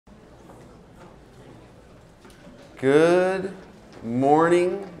Good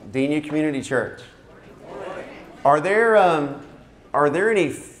morning, Denia Community Church. Are there any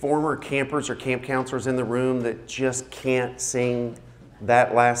former campers or camp counselors in the room that just can't sing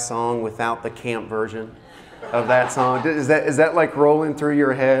that last song without the camp version of that song? Is that like rolling through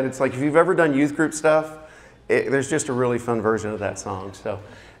your head? It's like if you've ever done youth group stuff, there's just a really fun version of that song. So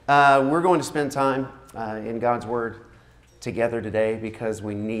we're going to spend time in God's Word together today because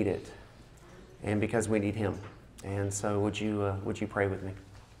we need it and because we need Him. And so would you pray with me?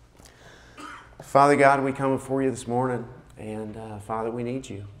 Father God, we come before you this morning, and Father, we need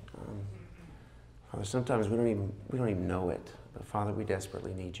you. Father, sometimes we don't even know it, but Father, we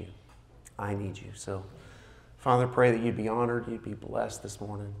desperately need you. I need you. So, Father, pray that you'd be honored, you'd be blessed this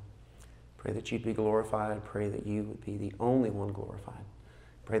morning. Pray that you'd be glorified. Pray that you would be the only one glorified.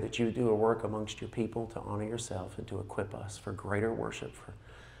 Pray that you would do a work amongst your people to honor yourself and to equip us for greater worship,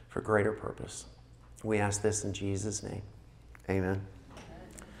 for greater purpose. We ask this in Jesus' name. Amen.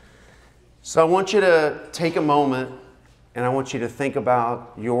 So I want you to take a moment and I want you to think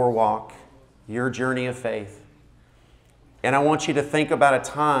about your walk, your journey of faith. And I want you to think about a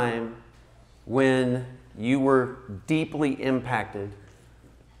time when you were deeply impacted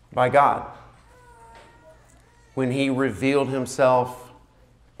by God. When He revealed Himself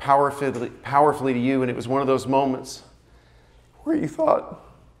powerfully to you, and it was one of those moments where you thought,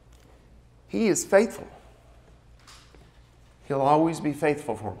 He is faithful. He'll always be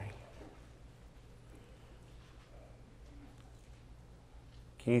faithful for me.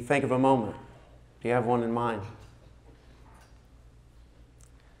 Can you think of a moment? Do you have one in mind?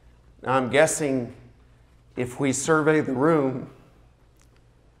 Now I'm guessing if we survey the room,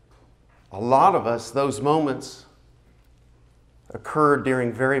 a lot of us, those moments occurred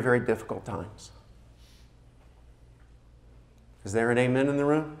during very, very difficult times. Is there an amen in the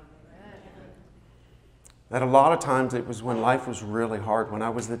room? That a lot of times it was when life was really hard, when I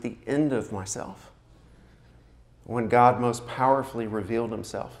was at the end of myself, when God most powerfully revealed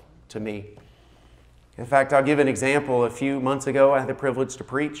Himself to me. In fact, I'll give an example. A few months ago, I had the privilege to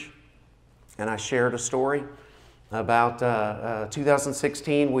preach, and I shared a story about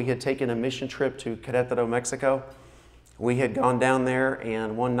 2016. We had taken a mission trip to Querétaro, Mexico. We had gone down there,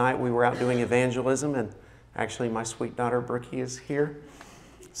 and one night we were out doing evangelism, and actually my sweet daughter, Brookie, is here.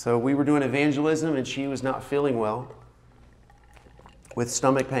 So we were doing evangelism, and she was not feeling well with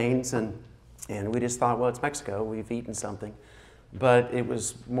stomach pains, and we just thought, well, it's Mexico. We've eaten something. But it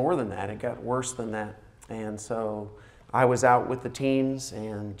was more than that. It got worse than that. And so I was out with the teams,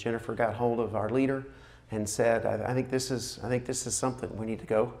 and Jennifer got hold of our leader and said, I think this is something. We need to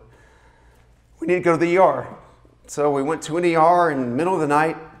go. We need to go to the ER. So we went to an ER in the middle of the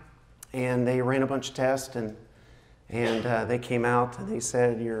night, and they ran a bunch of tests, and they came out and they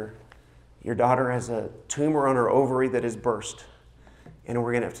said, your daughter has a tumor on her ovary that has burst, and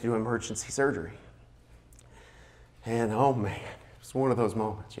we're going to have to do emergency surgery. And oh man, it was one of those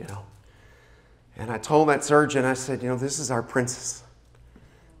moments, you know. And I told that surgeon, I said, this is our princess.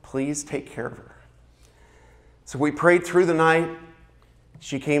 Please take care of her. So we prayed through the night.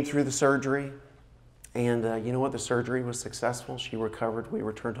 She came through the surgery. And you know what? The surgery was successful. She recovered. We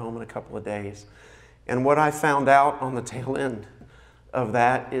returned home in a couple of days. And what I found out on the tail end of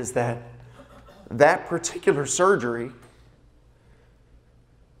that is that particular surgery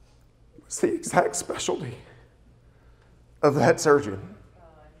was the exact specialty of that surgeon.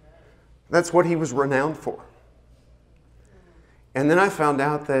 That's what he was renowned for. And then I found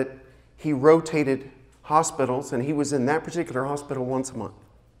out that he rotated hospitals, and he was in that particular hospital once a month.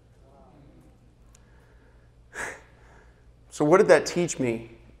 So what did that teach me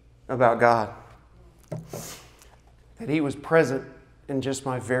about God? That He was present in just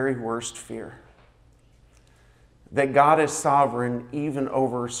my very worst fear. That God is sovereign even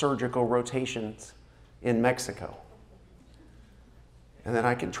over surgical rotations in Mexico. And that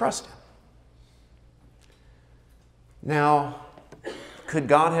I can trust Him. Now, could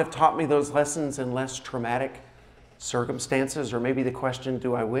God have taught me those lessons in less traumatic circumstances? Or maybe the question,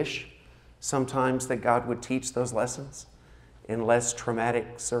 do I wish sometimes that God would teach those lessons in less traumatic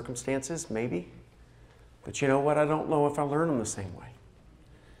circumstances? Maybe. But you know what? I don't know if I learn them the same way.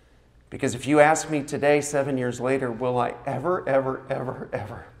 Because if you ask me today, 7 years later, will I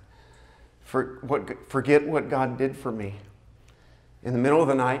ever forget what God did for me in the middle of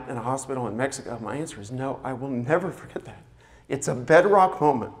the night in a hospital in Mexico? My answer is no, I will never forget that. It's a bedrock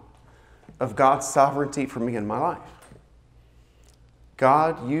moment of God's sovereignty for me in my life.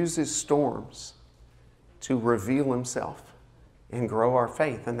 God uses storms to reveal Himself and grow our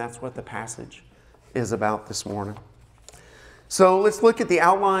faith, and that's what the passage is about this morning. So let's look at the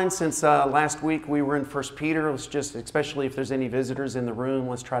outline. Since last week we were in 1 Peter, let's just, especially if there's any visitors in the room,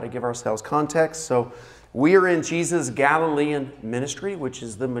 let's try to give ourselves context. So we are in Jesus' Galilean ministry, which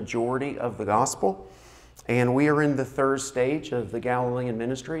is the majority of the gospel. And we are in the third stage of the Galilean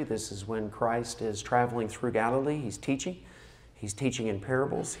ministry. This is when Christ is traveling through Galilee. He's teaching. He's teaching in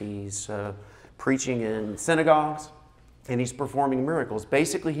parables. He's preaching in synagogues. And he's performing miracles.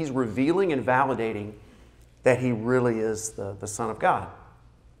 Basically, he's revealing and validating that he really is the Son of God.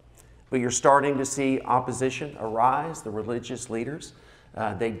 But you're starting to see opposition arise, the religious leaders.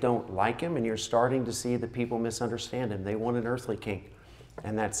 They don't like him, and you're starting to see the people misunderstand him. They want an earthly king,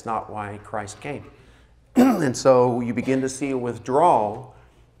 and that's not why Christ came. And so you begin to see a withdrawal,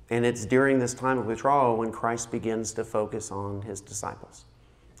 and it's during this time of withdrawal when Christ begins to focus on his disciples.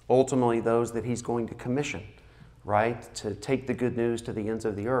 Ultimately, those that he's going to commission, right? To take the good news to the ends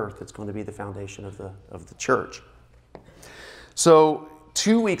of the earth. It's going to be the foundation of the church. So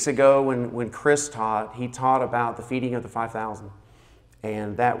 2 weeks ago when Chris taught, he taught about the feeding of the 5,000.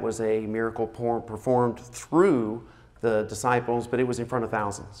 And that was a miracle performed through the disciples, but it was in front of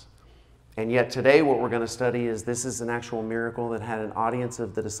thousands. And yet today what we're going to study is this is an actual miracle that had an audience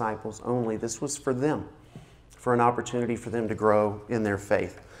of the disciples only. This was for them, for an opportunity for them to grow in their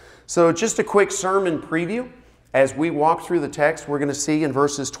faith. So just a quick sermon preview. As we walk through the text, we're going to see in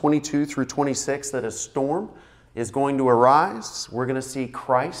verses 22 through 26 that a storm is going to arise. We're going to see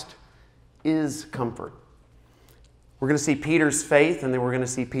Christ is comfort. We're going to see Peter's faith, and then we're going to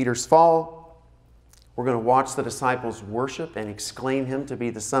see Peter's fall. We're going to watch the disciples worship and exclaim him to be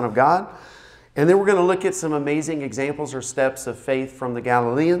the Son of God. And then we're going to look at some amazing examples or steps of faith from the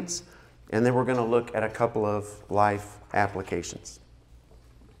Galileans. And then we're going to look at a couple of life applications.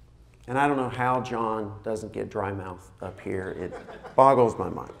 And I don't know how John doesn't get dry mouth up here. It boggles my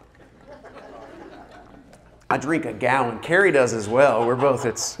mind. I drink a gallon. Carrie does as well. We're both,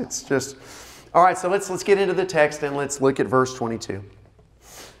 it's just... All right, so let's get into the text and let's look at verse 22.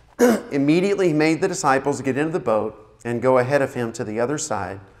 Immediately he made the disciples get into the boat and go ahead of him to the other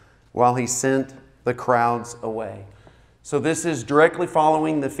side while he sent the crowds away. So this is directly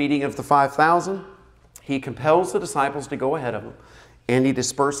following the feeding of the 5,000. He compels the disciples to go ahead of him. And he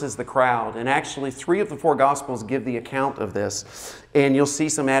disperses the crowd. And actually, 3 of the 4 Gospels give the account of this. And you'll see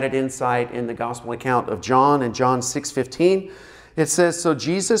some added insight in the Gospel account of John in John 6:15. It says, "So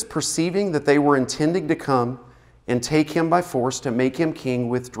Jesus, perceiving that they were intending to come and take him by force to make him king,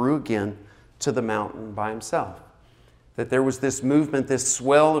 withdrew again to the mountain by himself." That there was this movement, this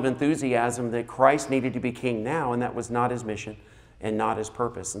swell of enthusiasm that Christ needed to be king now, and that was not his mission and not his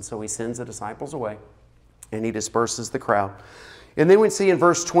purpose. And so he sends the disciples away, and he disperses the crowd. And then we see in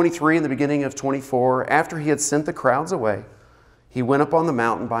verse 23 and the beginning of 24, after he had sent the crowds away, he went up on the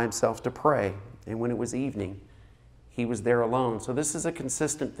mountain by himself to pray. And when it was evening, he was there alone. So this is a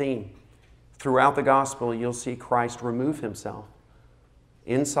consistent theme. Throughout the gospel, you'll see Christ remove himself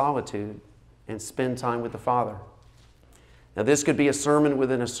in solitude and spend time with the Father. Now this could be a sermon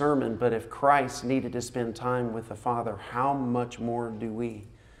within a sermon, but if Christ needed to spend time with the Father, how much more do we?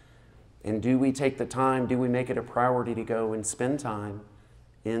 And do we take the time, do we make it a priority to go and spend time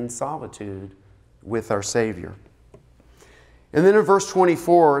in solitude with our Savior? And then in verse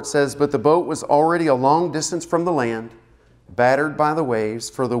 24 it says, "But the boat was already a long distance from the land, battered by the waves,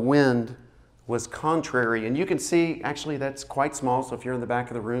 for the wind was contrary." And you can see, actually that's quite small, so if you're in the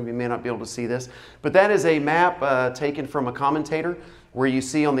back of the room you may not be able to see this. But that is a map taken from a commentator where you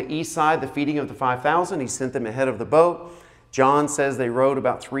see on the east side the feeding of the 5,000. He sent them ahead of the boat. John says they rowed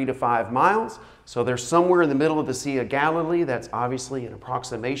about 3 to 5 miles. So they're somewhere in the middle of the Sea of Galilee. That's obviously an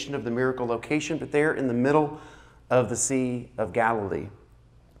approximation of the miracle location, but they're in the middle of the Sea of Galilee.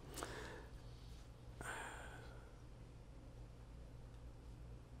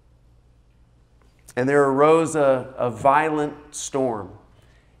 And there arose a violent storm.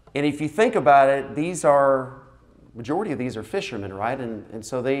 And if you think about it, majority of these are fishermen, right? And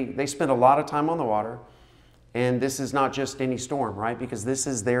so they spend a lot of time on the water. And this is not just any storm, right? Because this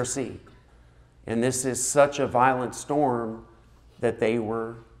is their sea. And this is such a violent storm that they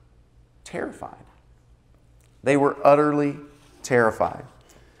were terrified. They were utterly terrified.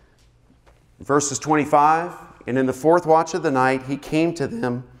 Verses 25, "And in the 4th watch of the night, he came to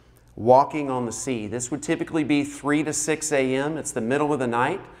them walking on the sea." This would typically be 3 to 6 a.m. It's the middle of the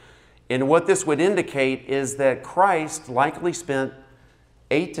night. And what this would indicate is that Christ likely spent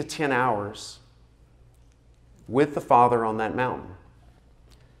 8 to 10 hours with the Father on that mountain.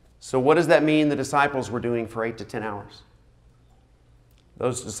 So what does that mean the disciples were doing for 8 to 10 hours?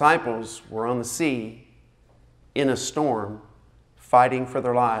 Those disciples were on the sea in a storm, fighting for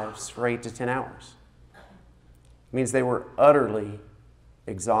their lives for 8 to 10 hours. It means they were utterly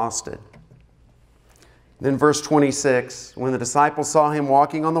exhausted. Then verse 26, when the disciples saw him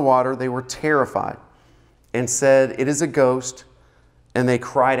walking on the water, they were terrified and said, "It is a ghost," and they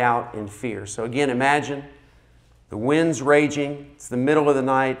cried out in fear. So again, imagine the wind's raging, it's the middle of the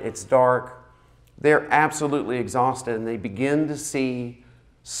night, it's dark. They're absolutely exhausted, and they begin to see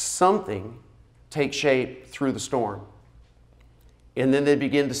something take shape through the storm. And then they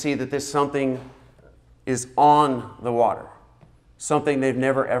begin to see that this something is on the water, something they've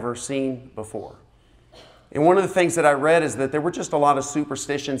never ever seen before. And one of the things that I read is that there were just a lot of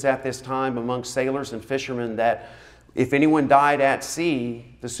superstitions at this time amongst sailors and fishermen that if anyone died at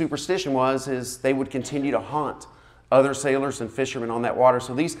sea, the superstition is they would continue to haunt other sailors and fishermen on that water.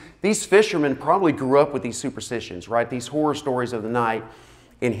 So these fishermen probably grew up with these superstitions, right? These horror stories of the night.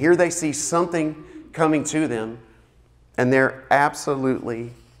 And here they see something coming to them, and they're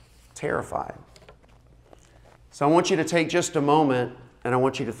absolutely terrified. So I want you to take just a moment, and I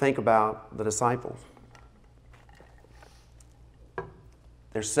want you to think about the disciples.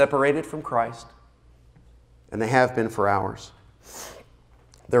 They're separated from Christ, and they have been for hours.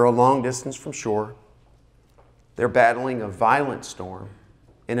 They're a long distance from shore. They're battling a violent storm,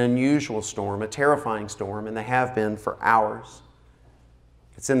 an unusual storm, a terrifying storm, and they have been for hours.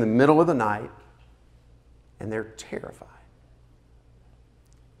 It's in the middle of the night, and they're terrified.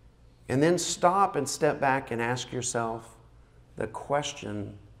 And then stop and step back and ask yourself the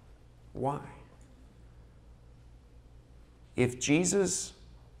question, why? If Jesus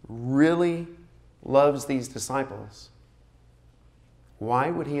really loves these disciples,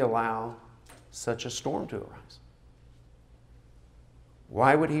 why would he allow such a storm to arise?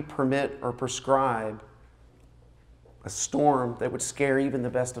 Why would he permit or prescribe a storm that would scare even the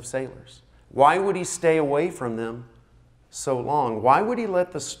best of sailors? Why would he stay away from them so long? Why would he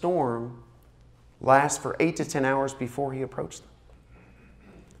let the storm last for 8 to 10 hours before he approached them?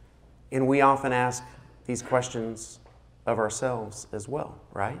 And we often ask these questions of ourselves as well,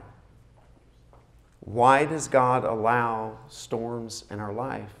 right? Why does God allow storms in our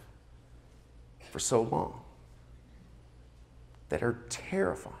life for so long that are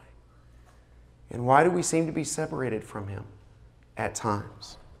terrifying? And why do we seem to be separated from him at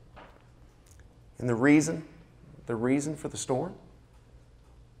times? And the reason for the storm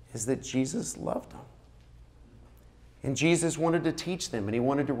is that Jesus loved them. And Jesus wanted to teach them, and he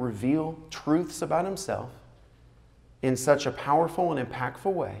wanted to reveal truths about himself in such a powerful and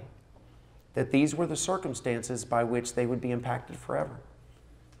impactful way that these were the circumstances by which they would be impacted forever.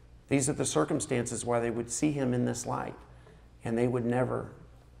 These are the circumstances why they would see him in this light, and they would never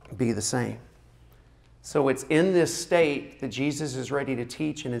be the same. So it's in this state that Jesus is ready to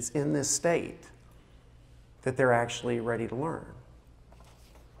teach, and it's in this state that they're actually ready to learn.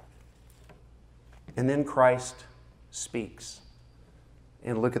 And then Christ speaks.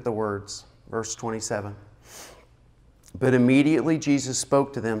 And look at the words, verse 27. But immediately Jesus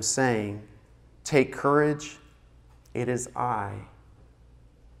spoke to them, saying, "Take courage, it is I.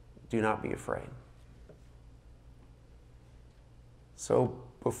 Do not be afraid." So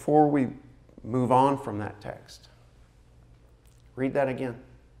before we move on from that text, read that again.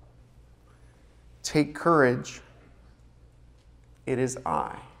 Take courage, it is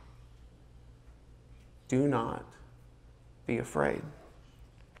I. Do not be afraid.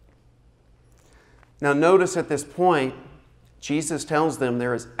 Now notice at this point, Jesus tells them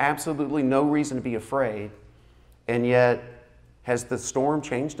there is absolutely no reason to be afraid, and yet, has the storm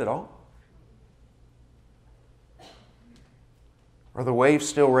changed at all? Are the waves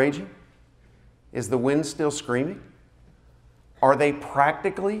still raging? Is the wind still screaming? Are they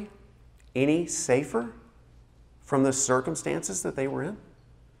practically any safer from the circumstances that they were in?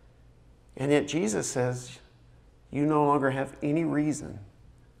 And yet Jesus says, you no longer have any reason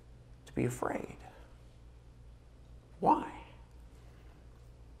to be afraid. Why?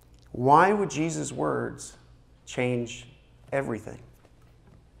 Why would Jesus' words change everything?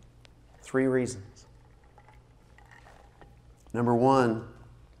 3 reasons. Number 1,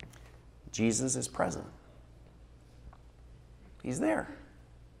 Jesus is present. He's there.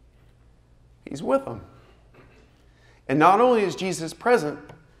 He's with them. And not only is Jesus present,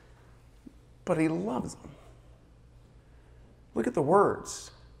 but he loves them. Look at the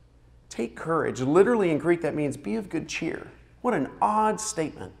words. Take courage. Literally in Greek, that means be of good cheer. What an odd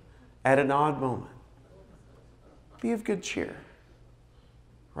statement at an odd moment. Be of good cheer.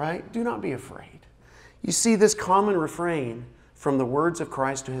 Right? Do not be afraid. You see this common refrain from the words of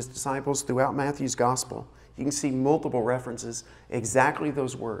Christ to his disciples throughout Matthew's gospel. You can see multiple references, exactly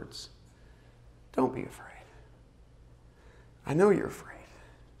those words. Don't be afraid. I know you're afraid,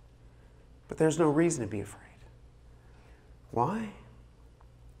 but there's no reason to be afraid. Why?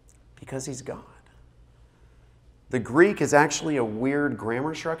 Because he's God. The Greek is actually a weird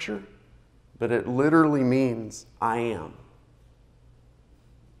grammar structure, but it literally means I am.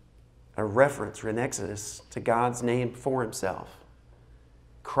 A reference in Exodus to God's name for himself.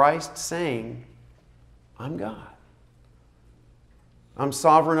 Christ saying, I'm God. I'm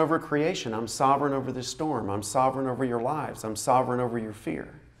sovereign over creation. I'm sovereign over the storm. I'm sovereign over your lives. I'm sovereign over your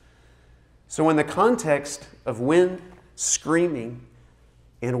fear. So in the context of wind screaming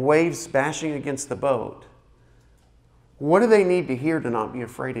and waves bashing against the boat, what do they need to hear to not be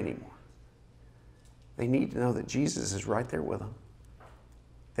afraid anymore? They need to know that Jesus is right there with them,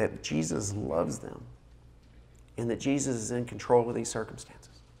 that Jesus loves them, and that Jesus is in control of these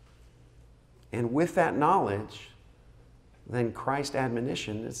circumstances. And with that knowledge, then Christ's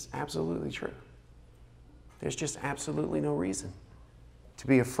admonition is absolutely true. There's just absolutely no reason to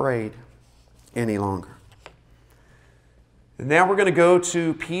be afraid any longer. And now we're going to go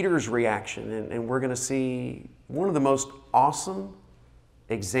to Peter's reaction, and we're going to see one of the most awesome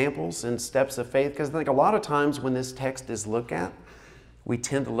examples and steps of faith, because I think a lot of times when this text is looked at, we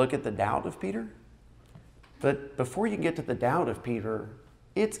tend to look at the doubt of Peter. But before you get to the doubt of Peter,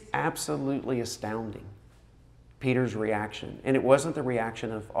 it's absolutely astounding, Peter's reaction. And it wasn't the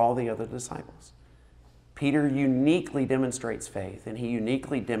reaction of all the other disciples. Peter uniquely demonstrates faith, and he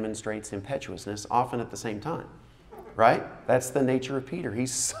uniquely demonstrates impetuousness, often at the same time. Right? That's the nature of Peter.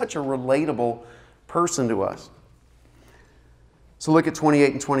 He's such a relatable person to us. So look at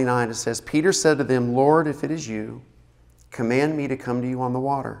 28 and 29. It says, Peter said to them, Lord, if it is you, command me to come to you on the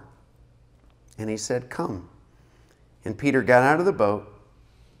water. And he said, come. And Peter got out of the boat,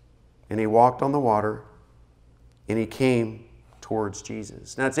 and he walked on the water, and he came towards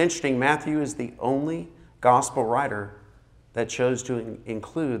Jesus. Now it's interesting, Matthew is the only gospel writer that chose to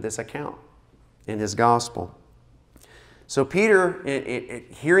include this account in his gospel. So Peter,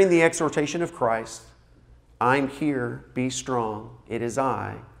 hearing the exhortation of Christ, I'm here, be strong, it is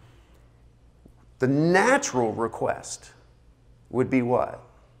I. The natural request would be what?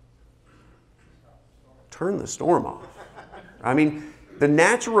 Turn the storm off. I mean, the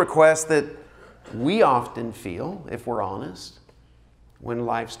natural request that we often feel, if we're honest, when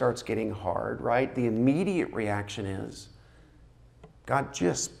life starts getting hard, right? The immediate reaction is, God,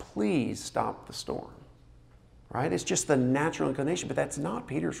 just please stop the storm. Right? It's just the natural inclination, but that's not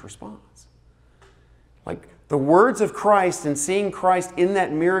Peter's response. Like the words of Christ and seeing Christ in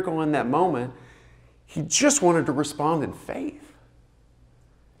that miracle in that moment, he just wanted to respond in faith.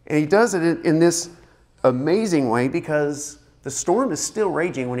 And he does it in this amazing way because the storm is still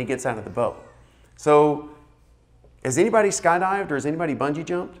raging when he gets out of the boat. So, has anybody skydived or has anybody bungee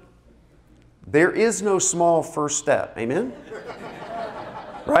jumped? There is no small first step. Amen?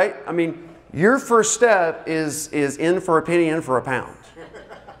 Right? I mean, your first step is in for a penny, in for a pound.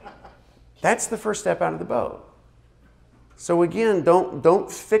 That's the first step out of the boat. So again, don't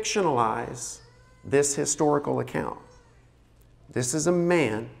fictionalize this historical account. This is a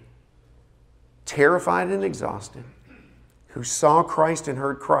man, terrified and exhausted, who saw Christ and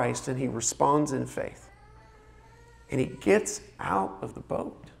heard Christ, and he responds in faith. And he gets out of the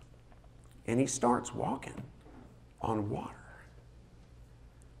boat, and he starts walking on water.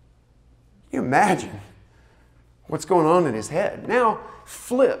 Can you imagine what's going on in his head? Now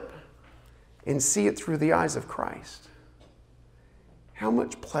flip and see it through the eyes of Christ. How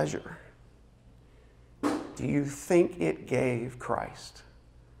much pleasure do you think it gave Christ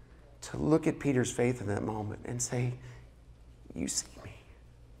to look at Peter's faith in that moment and say, you see me?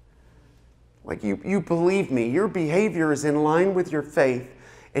 Like you believe me. Your behavior is in line with your faith,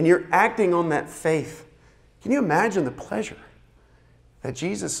 and you're acting on that faith. Can you imagine the pleasure that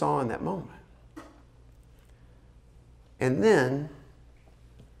Jesus saw in that moment? And then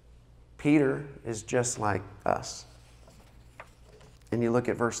Peter is just like us. And you look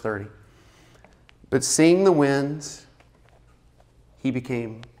at verse 30. But seeing the winds, he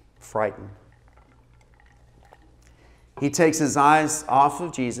became frightened. He takes his eyes off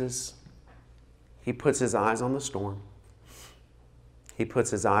of Jesus. He puts his eyes on the storm. He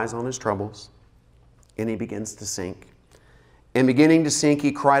puts his eyes on his troubles. And he begins to sink. And beginning to sink,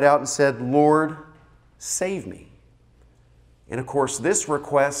 he cried out and said, Lord, save me. And of course, this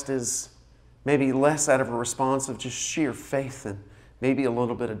request is maybe less out of a response of just sheer faith and maybe a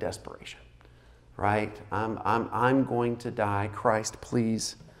little bit of desperation, right? I'm going to die. Christ,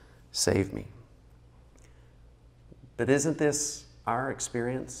 please save me. But isn't this our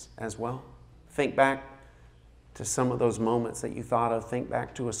experience as well? Think back to some of those moments that you thought of. Think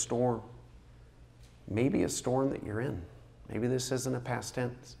back to a storm. Maybe a storm that you're in. Maybe this isn't a past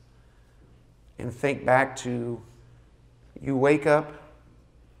tense. And think back to You wake up,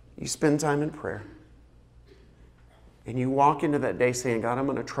 you spend time in prayer, and you walk into that day saying, God, I'm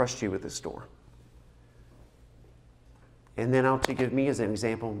going to trust you with this storm. And then to give me as an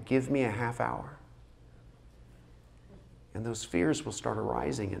example, give me a half hour. And those fears will start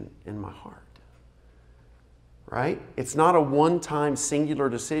arising in my heart. Right? It's not a one-time singular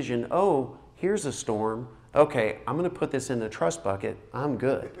decision. Oh, here's a storm. Okay, I'm going to put this in the trust bucket. I'm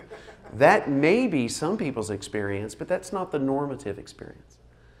good. That may be some people's experience, but that's not the normative experience.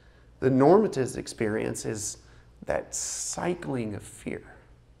 The normative experience is that cycling of fear,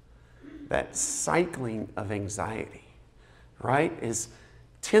 that cycling of anxiety, right? Is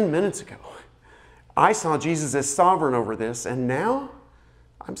 10 minutes ago, I saw Jesus as sovereign over this, and now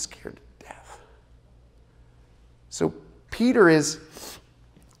I'm scared to death. So Peter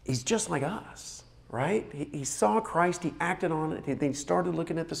he's just like us, right? He saw Christ, he acted on it, then he started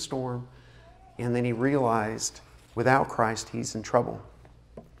looking at the storm, and then he realized without Christ he's in trouble.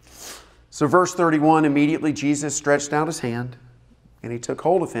 So verse 31, immediately Jesus stretched out his hand, and he took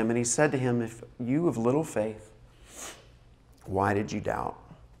hold of him, and he said to him, if you have little faith, why did you doubt?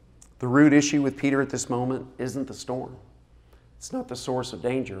 The root issue with Peter at this moment isn't the storm. It's not the source of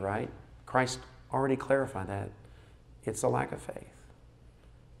danger, right? Christ already clarified that. It's a lack of faith.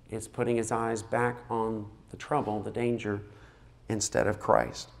 It's putting his eyes back on the trouble, the danger, instead of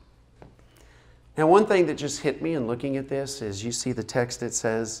Christ. Now, one thing that just hit me in looking at this is you see the text that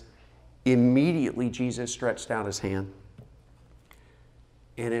says, immediately Jesus stretched out his hand.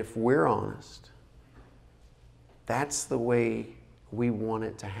 And if we're honest, that's the way we want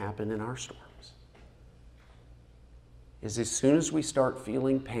it to happen in our storms. Is as soon as we start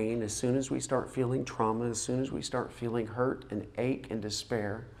feeling pain, as soon as we start feeling trauma, as soon as we start feeling hurt and ache and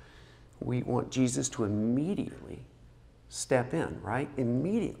despair, we want Jesus to immediately step in, right?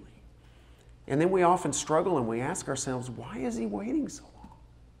 Immediately. And then we often struggle and we ask ourselves, why is he waiting so long?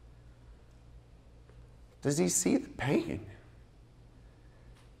 Does he see the pain?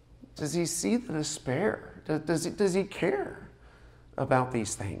 Does he see the despair? Does he care about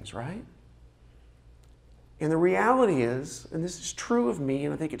these things, right? And the reality is, and this is true of me,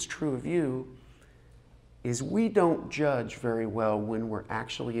 and I think it's true of you, is we don't judge very well when we're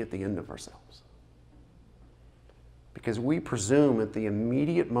actually at the end of ourselves. Because we presume at the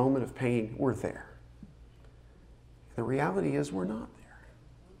immediate moment of pain, we're there. The reality is we're not there.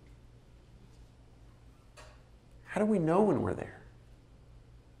 How do we know when we're there?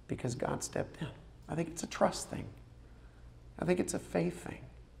 Because God stepped in. I think it's a trust thing. I think it's a faith thing.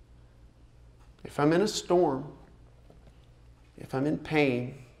 If I'm in a storm, if I'm in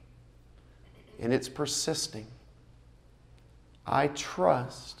pain, and it's persisting, I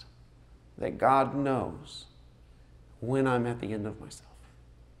trust that God knows when I'm at the end of myself.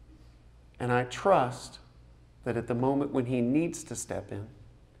 And I trust that at the moment when he needs to step in,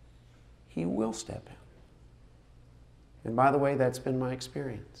 he will step in. And by the way, that's been my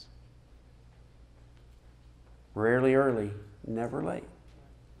experience. Rarely early, never late.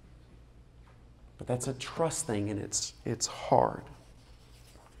 But that's a trust thing, and it's hard.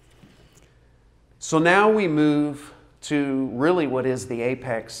 So now we move to really what is the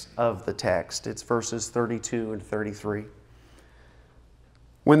apex of the text. It's verses 32 and 33.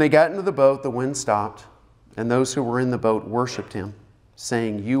 When they got into the boat, the wind stopped, and those who were in the boat worshiped him,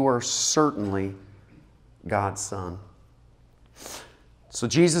 saying, "You are certainly God's Son." So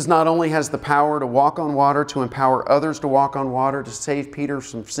Jesus not only has the power to walk on water, to empower others to walk on water, to save Peter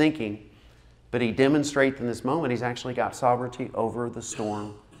from sinking, but he demonstrates in this moment he's actually got sovereignty over the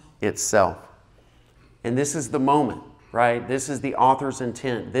storm itself. And this is the moment, right? This is the author's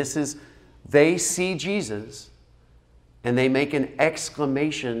intent. They see Jesus and they make an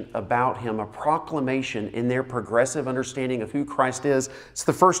exclamation about him, a proclamation in their progressive understanding of who Christ is. It's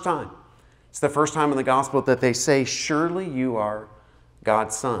the first time. It's the first time in the gospel that they say, "Surely you are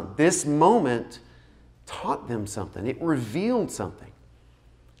God's Son." This moment taught them something. It revealed something.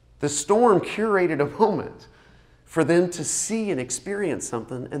 The storm curated a moment for them to see and experience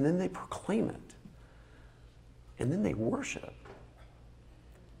something, and then they proclaim it. And then they worship.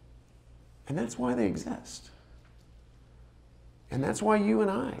 And that's why they exist. And that's why you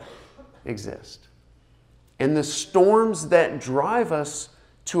and I exist. And the storms that drive us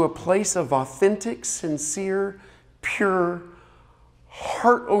to a place of authentic, sincere, pure,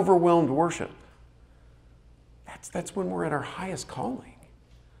 heart-overwhelmed worship, that's when we're at our highest calling.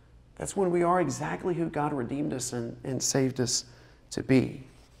 That's when we are exactly who God redeemed us and saved us to be.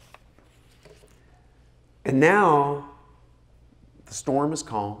 And now, the storm is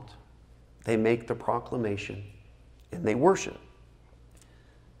calmed. They make the proclamation, and they worship.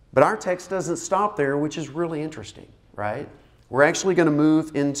 But our text doesn't stop there, which is really interesting, right? We're actually going to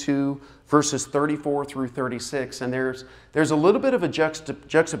move into verses 34 through 36, and there's a little bit of a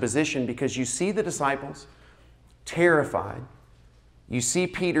juxtaposition because you see the disciples terrified. You see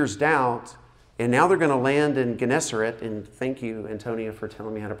Peter's doubt, and now they're going to land in Gennesaret. And thank you, Antonia, for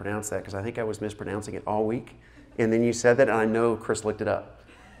telling me how to pronounce that, because I think I was mispronouncing it all week. And then you said that, and I know Chris looked it up.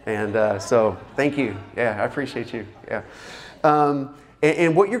 And so thank you. Yeah, I appreciate you. Yeah.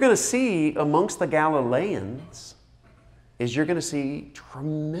 And what you're going to see amongst the Galileans is you're going to see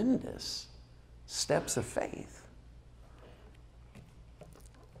tremendous steps of faith.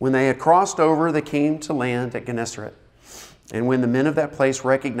 When they had crossed over, they came to land at Gennesaret. And when the men of that place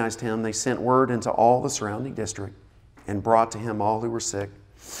recognized him, they sent word into all the surrounding district and brought to him all who were sick.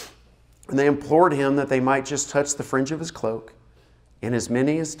 And they implored him that they might just touch the fringe of his cloak, and as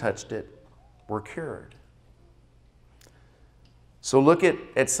many as touched it were cured. So look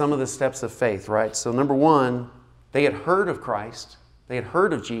at some of the steps of faith, right? So number one, they had heard of Christ. They had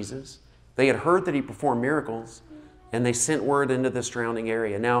heard of Jesus. They had heard that he performed miracles, and they sent word into the surrounding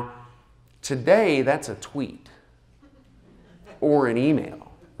area. Now, today, that's a tweet or an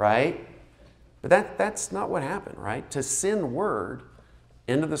email, right? But that's not what happened, right? To send word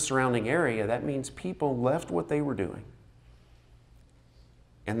into the surrounding area, that means people left what they were doing,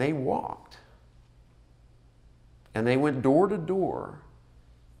 and they walked. And they went door to door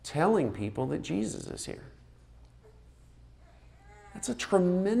telling people that Jesus is here. That's a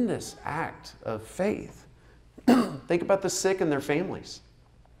tremendous act of faith. Think about the sick and their families.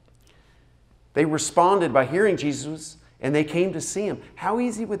 They responded by hearing Jesus, and they came to see him. How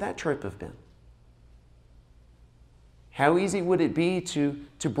easy would that trip have been? How easy would it be to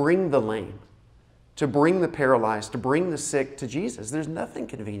bring the lame, to bring the paralyzed, to bring the sick to Jesus? There's nothing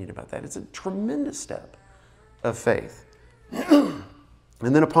convenient about that. It's a tremendous step of faith. And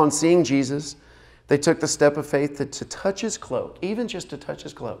then upon seeing Jesus, they took the step of faith to touch his cloak, even just to touch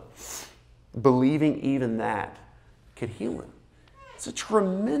his cloak, believing even that could heal him. It's a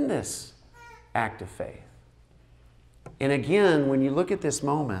tremendous act of faith. And again, when you look at this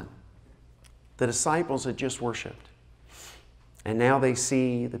moment, the disciples had just worshiped. And now they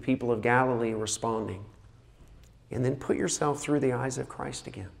see the people of Galilee responding. And then put yourself through the eyes of Christ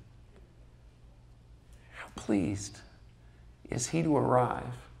again. How pleased is he to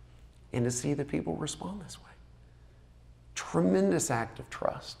arrive and to see the people respond this way? Tremendous act of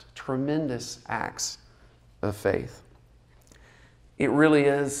trust. Tremendous acts of faith. It really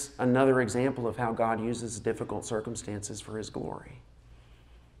is another example of how God uses difficult circumstances for his glory.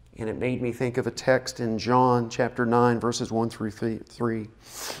 And it made me think of a text in John chapter 9, verses 1 through 3. And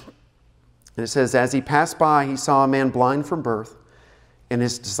it says, as he passed by, he saw a man blind from birth, and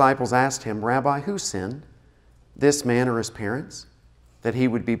his disciples asked him, Rabbi, who sinned, this man or his parents, that he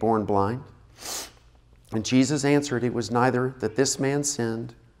would be born blind? And Jesus answered, it was neither that this man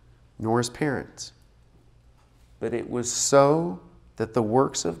sinned, nor his parents, but it was so that the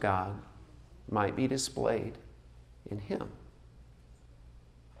works of God might be displayed in him.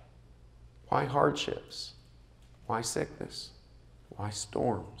 Why hardships? Why sickness? Why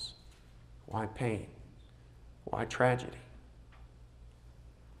storms? Why pain? Why tragedy?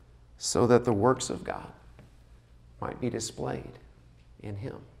 So that the works of God might be displayed in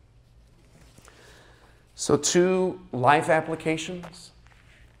him. So 2 life applications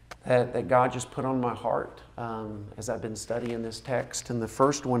that God just put on my heart as I've been studying this text. And the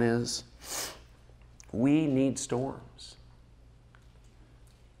first one is, we need storms.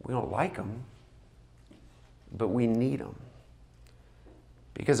 We don't like them, but we need them.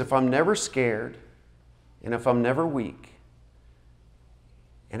 Because if I'm never scared, and if I'm never weak,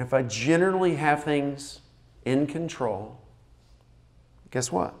 and if I generally have things in control,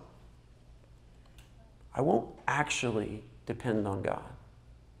 guess what? I won't actually depend on God.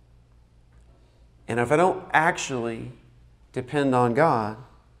 And if I don't actually depend on God,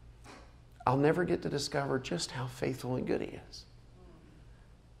 I'll never get to discover just how faithful and good he is.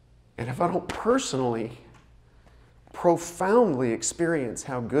 And if I don't personally, profoundly experience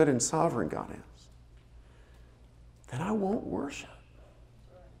how good and sovereign God is, then I won't worship.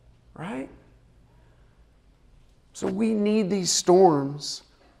 Right? So we need these storms,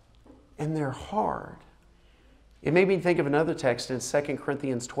 and they're hard. It made me think of another text in 2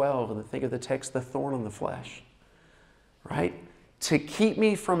 Corinthians 12, and think of the text, the thorn on the flesh. Right? To keep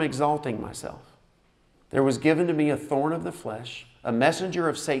me from exalting myself, there was given to me a thorn of the flesh, a messenger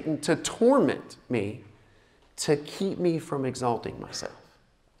of Satan to torment me, to keep me from exalting myself.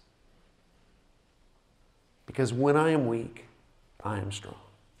 Because when I am weak, I am strong.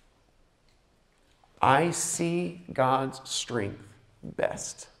 I see God's strength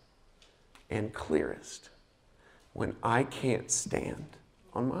best and clearest when I can't stand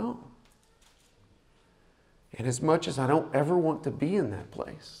on my own. And as much as I don't ever want to be in that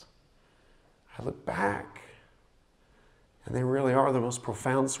place, I look back, and they really are the most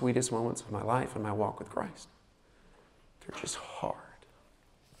profound, sweetest moments of my life and my walk with Christ. They're just hard.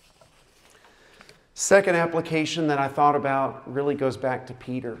 Second application that I thought about really goes back to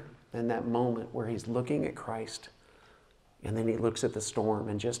Peter and that moment where he's looking at Christ and then he looks at the storm,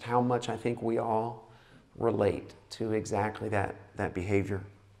 and just how much I think we all relate to exactly that behavior.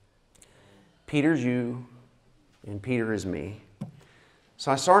 Peter's you and Peter is me.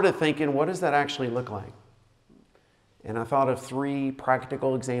 So I started thinking, what does that actually look like? And I thought of 3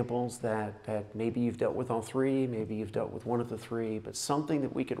 practical examples that maybe you've dealt with all 3, maybe you've dealt with one of the 3, but something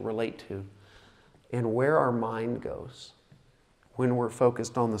that we could relate to and where our mind goes when we're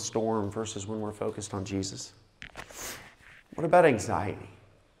focused on the storm versus when we're focused on Jesus. What about anxiety?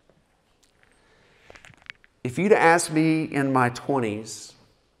 If you'd asked me in my 20s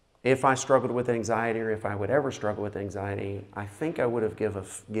if I struggled with anxiety or if I would ever struggle with anxiety, I think I would have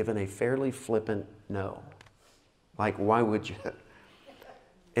given a fairly flippant no. Like, why would you?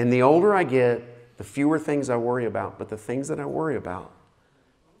 And the older I get, the fewer things I worry about. But the things that I worry about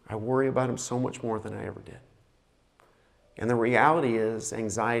them so much more than I ever did. And the reality is,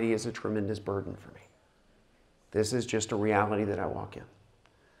 anxiety is a tremendous burden for me. This is just a reality that I walk in.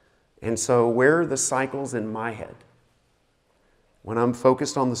 And so where are the cycles in my head? When I'm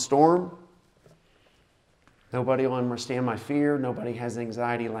focused on the storm, nobody will understand my fear. Nobody has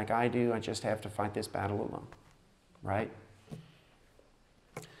anxiety like I do. I just have to fight this battle alone. Right?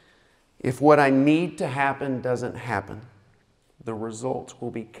 If what I need to happen doesn't happen, the results will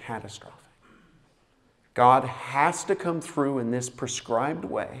be catastrophic. God has to come through in this prescribed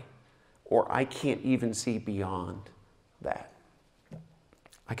way, or I can't even see beyond that.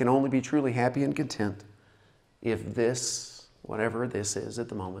 I can only be truly happy and content if this, whatever this is at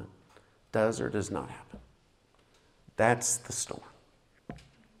the moment, does or does not happen. That's the storm.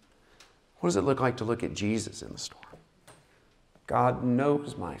 What does it look like to look at Jesus in the storm? God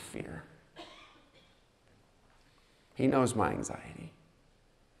knows my fear. He knows my anxiety.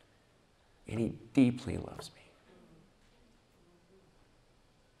 And He deeply loves me.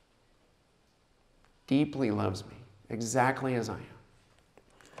 Deeply loves me, exactly as I am.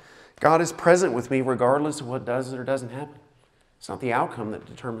 God is present with me regardless of what does or doesn't happen. It's not the outcome that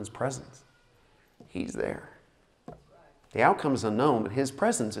determines presence. He's there. The outcome is unknown, but His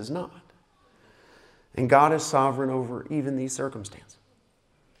presence is not. And God is sovereign over even these circumstances.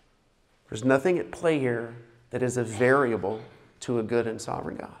 There's nothing at play here that is a variable to a good and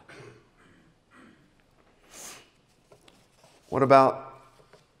sovereign God. What about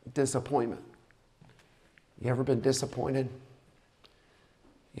disappointment? You ever been disappointed?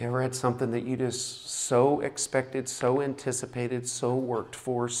 You ever had something that you just so expected, so anticipated, so worked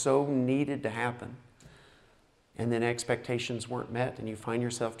for, so needed to happen, and then expectations weren't met and you find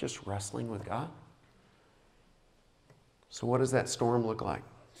yourself just wrestling with God? So what does that storm look like?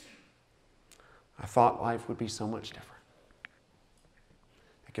 I thought life would be so much different.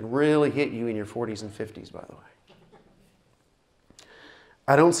 It can really hit you in your 40s and 50s, by the way.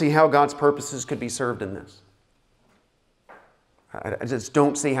 I don't see how God's purposes could be served in this. I just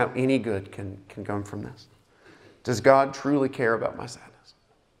don't see how any good can come from this. Does God truly care about my sadness?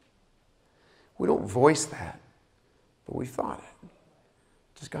 We don't voice that, but we thought it.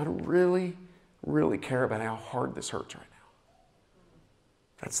 Does God really, really care about how hard this hurts right now?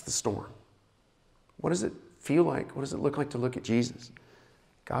 That's the storm. What does it feel like? What does it look like to look at Jesus?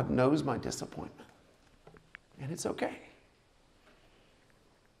 God knows my disappointment, and it's okay.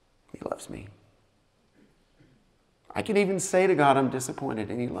 He loves me. I can even say to God, I'm disappointed,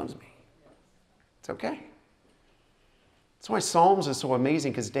 and He loves me. It's okay. That's why Psalms is so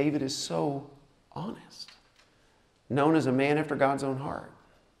amazing, because David is so honest, known as a man after God's own heart.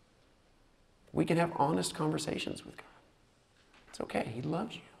 We can have honest conversations with God. It's okay. He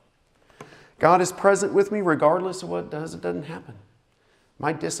loves you. God is present with me regardless of what does or doesn't happen.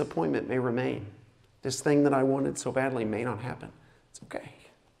 My disappointment may remain. This thing that I wanted so badly may not happen. It's okay.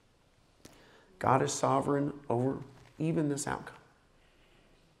 God is sovereign over even this outcome.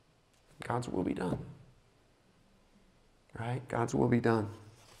 God's will be done. Right? God's will be done.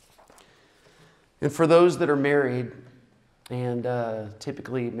 And for those that are married, and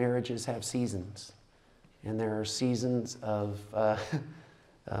typically marriages have seasons. And there are seasons of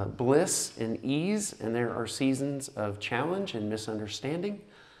bliss and ease, and there are seasons of challenge and misunderstanding.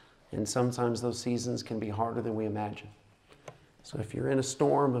 And sometimes those seasons can be harder than we imagine. So if you're in a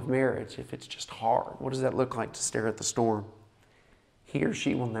storm of marriage, if it's just hard, what does that look like to stare at the storm? He or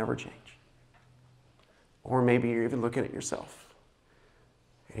she will never change. Or maybe you're even looking at yourself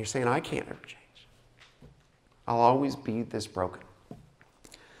and you're saying, I can't ever change. I'll always be this broken.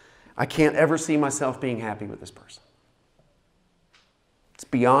 I can't ever see myself being happy with this person. It's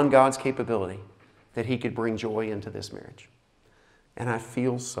beyond God's capability that He could bring joy into this marriage. And I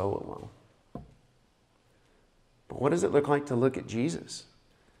feel so alone. But what does it look like to look at Jesus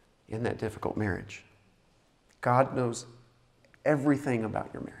in that difficult marriage? God knows everything about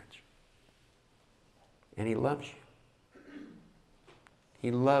your marriage. And He loves you.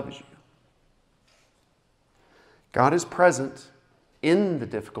 He loves you. God is present in the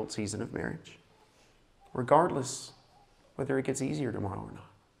difficult season of marriage, regardless whether it gets easier tomorrow or not.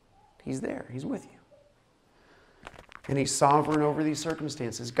 He's there. He's with you. And He's sovereign over these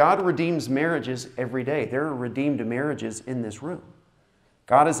circumstances. God redeems marriages every day. There are redeemed marriages in this room.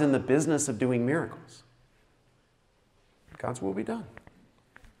 God is in the business of doing miracles. God's will be done.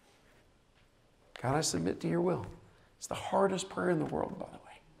 God, I submit to your will. It's the hardest prayer in the world, by the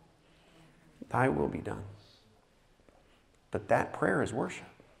way. Thy will be done. But that prayer is worship.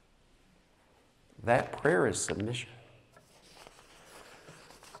 That prayer is submission.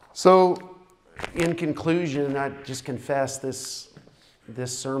 So, in conclusion, I just confess this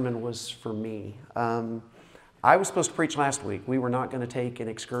sermon was for me. I was supposed to preach last week. We were not going to take an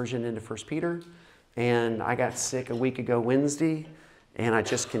excursion into 1 Peter. And I got sick a week ago Wednesday. And I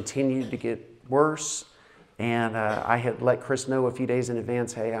just continued to get worse. And I had let Chris know a few days in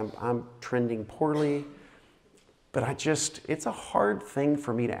advance, hey, I'm trending poorly. But it's a hard thing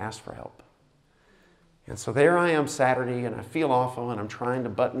for me to ask for help. And so there I am Saturday, and I feel awful, and I'm trying to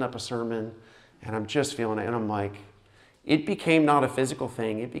button up a sermon, and I'm just feeling it. And I'm like, it became not a physical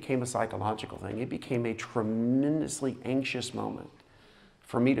thing, it became a psychological thing. It became a tremendously anxious moment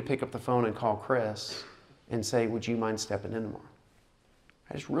for me to pick up the phone and call Chris and say, would you mind stepping in tomorrow?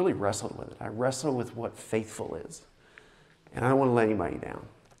 I just really wrestled with it. I wrestle with what faithful is. And I don't want to let anybody down.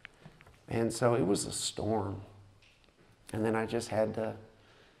 And so it was a storm. And then I just had to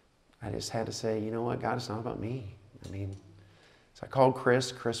say, you know what, God, it's not about me. So I called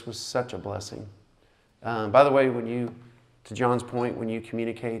Chris. Chris was such a blessing. By the way, to John's point, when you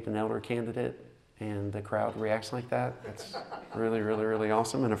communicate an elder candidate and the crowd reacts like that, that's really, really, really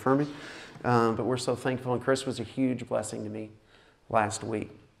awesome and affirming. But we're so thankful. And Chris was a huge blessing to me last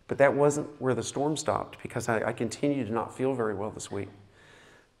week. But that wasn't where the storm stopped, because I continued to not feel very well this week.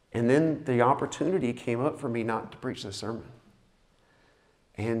 And then the opportunity came up for me not to preach this sermon.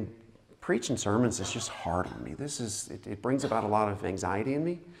 And preaching sermons is just hard on me. It brings about a lot of anxiety in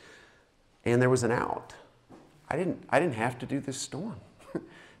me. And there was an out. I didn't have to do this storm. It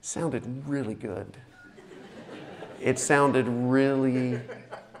sounded really good. It sounded really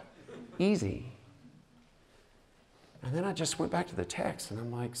easy. And then I just went back to the text, and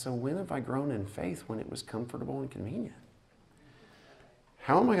I'm like, so when have I grown in faith when it was comfortable and convenient?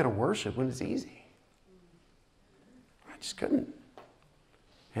 How am I going to worship when it's easy? I just couldn't.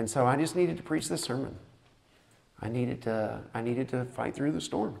 And so I just needed to preach this sermon. I needed to fight through the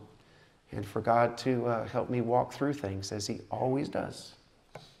storm, and for God to help me walk through things as He always does.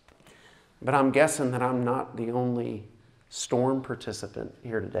 But I'm guessing that I'm not the only storm participant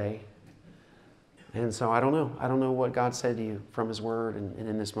here today. And so I don't know. I don't know what God said to you from His Word and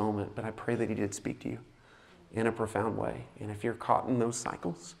in this moment, but I pray that He did speak to you in a profound way. And if you're caught in those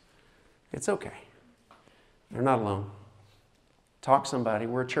cycles, it's okay. You're not alone. Talk to somebody.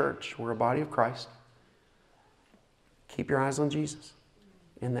 We're a church. We're a body of Christ. Keep your eyes on Jesus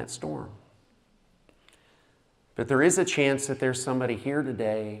in that storm. But there is a chance that there's somebody here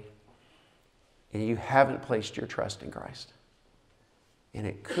today and you haven't placed your trust in Christ. And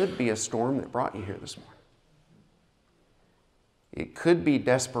it could be a storm that brought you here this morning. It could be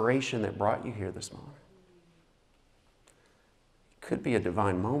desperation that brought you here this morning. It could be a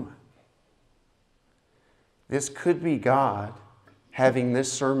divine moment. This could be God having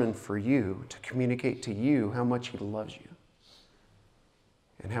this sermon for you to communicate to you how much He loves you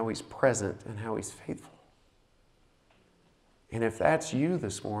and how He's present and how He's faithful. And if that's you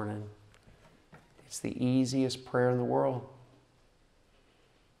this morning, it's the easiest prayer in the world.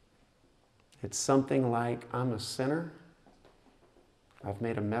 It's something like, I'm a sinner. I've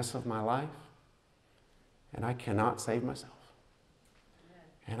made a mess of my life, and I cannot save myself.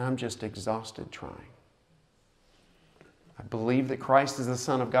 And I'm just exhausted trying. I believe that Christ is the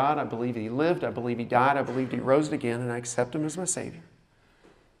Son of God. I believe He lived. I believe He died. I believe He rose again, and I accept Him as my Savior.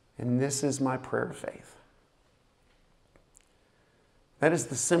 And this is my prayer of faith. That is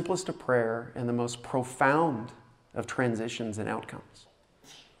the simplest of prayer and the most profound of transitions and outcomes.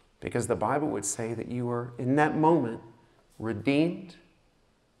 Because the Bible would say that you are, in that moment, redeemed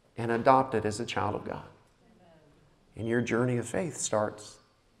and adopted as a child of God. And your journey of faith starts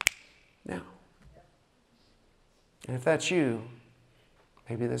now. And if that's you,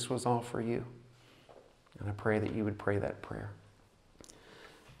 maybe this was all for you. And I pray that you would pray that prayer.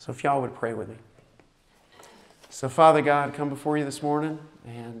 So if y'all would pray with me. So Father God, I come before you this morning,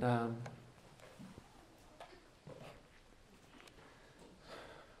 and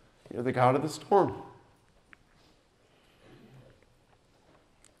you're the God of the storm.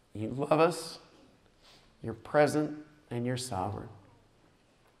 You love us, you're present, and you're sovereign.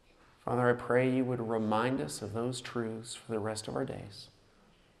 Father, I pray you would remind us of those truths for the rest of our days.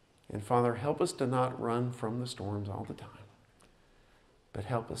 And Father, help us to not run from the storms all the time, but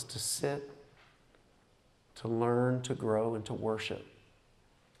help us to sit, to learn, to grow, and to worship.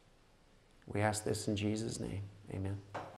 We ask this in Jesus' name. Amen.